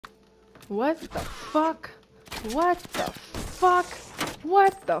What the fuck? What the fuck?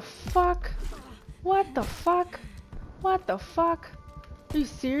 What the fuck? What the fuck? What the fuck? Are you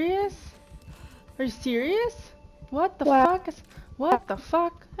serious? Are you serious? What the Wow. fuck is... What the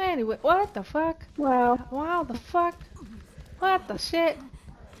fuck? Anyway, what the fuck? Wow. Wow, the fuck? What the shit?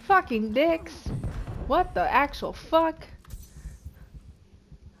 Fucking dicks. What the actual fuck?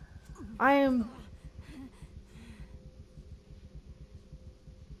 I am...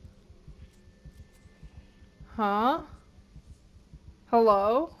 Huh?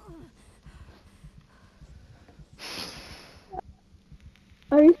 Hello?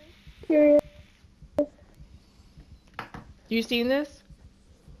 Are you serious? You seen this?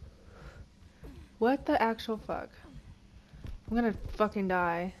 What the actual fuck? I'm gonna fucking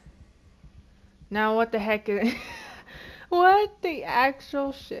die. Now what the heck is... What the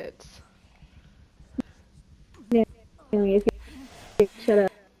actual shits? Shut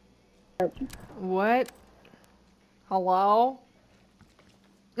up. What? Hello?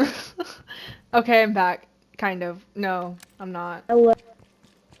 Okay, I'm back. Kind of. No, I'm not. Hello.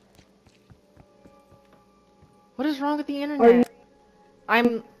 What is wrong with the Are you internet?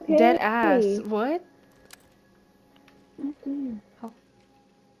 I'm okay? dead ass. What? Oh,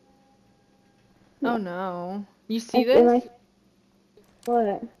 oh no. You see this?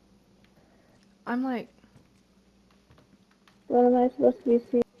 What? I'm like What am I supposed to be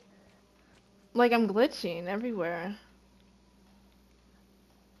seeing? I'm glitching everywhere.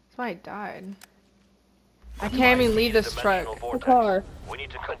 That's why I died. I can't even leave this truck. The car. We need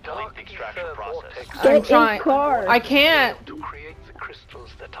to complete the extraction process. I'm Get trying. in the car. I can't. To create the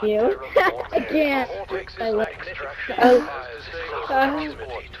crystals that You? I can't.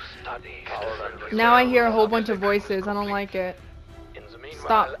 Now I hear a whole bunch of voices. I don't like it.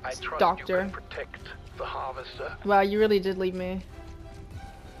 Stop, doctor. Wow, you really did leave me.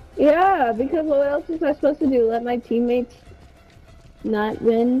 Yeah, because what else was I supposed to do? Let my teammates not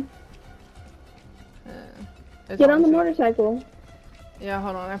win? Get on the motorcycle. Yeah,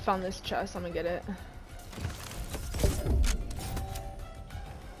 hold on. I found this chest. I'm gonna get it.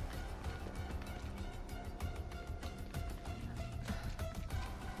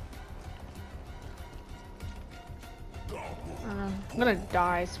 I'm gonna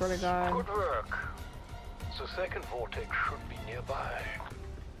die, I swear to God. Good work. The second vortex should be nearby.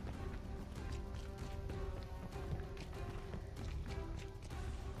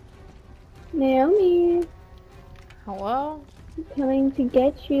 Naomi, Hello? I'm coming to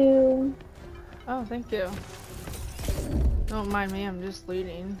get you. Oh, thank you. Don't mind me, I'm just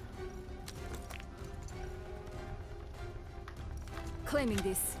looting. Claiming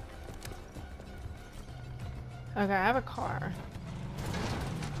this. Okay, I have a car.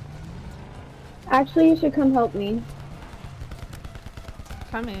 Actually, you should come help me.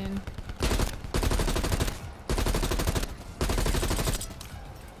 Come in.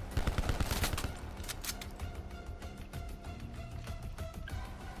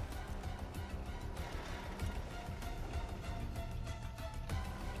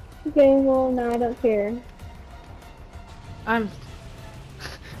 Okay, well, no, I don't care. I'm...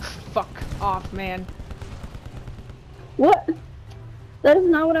 Fuck off, man. What? That is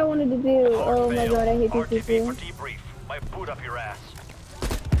not what I wanted to do. Oh my god, I hate these people. Debrief. Might boot up your ass.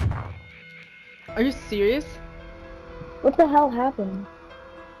 Are you serious? What the hell happened?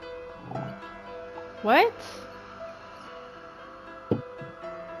 What?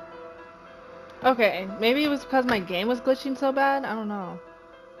 Okay, maybe it was because my game was glitching so bad? I don't know.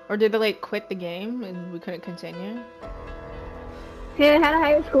 Or did they like quit the game and we couldn't continue? Hey, I had a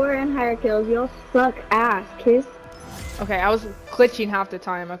higher score and higher kills. Y'all suck ass, kiss. Okay, I was glitching half the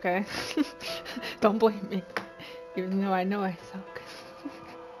time, okay? Don't blame me. Even though I know I suck.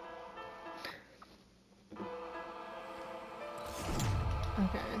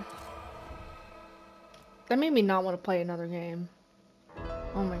 Okay. That made me not want to play another game.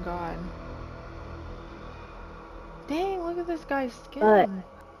 Oh my god. Dang, look at this guy's skin.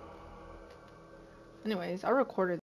 Anyways, I recorded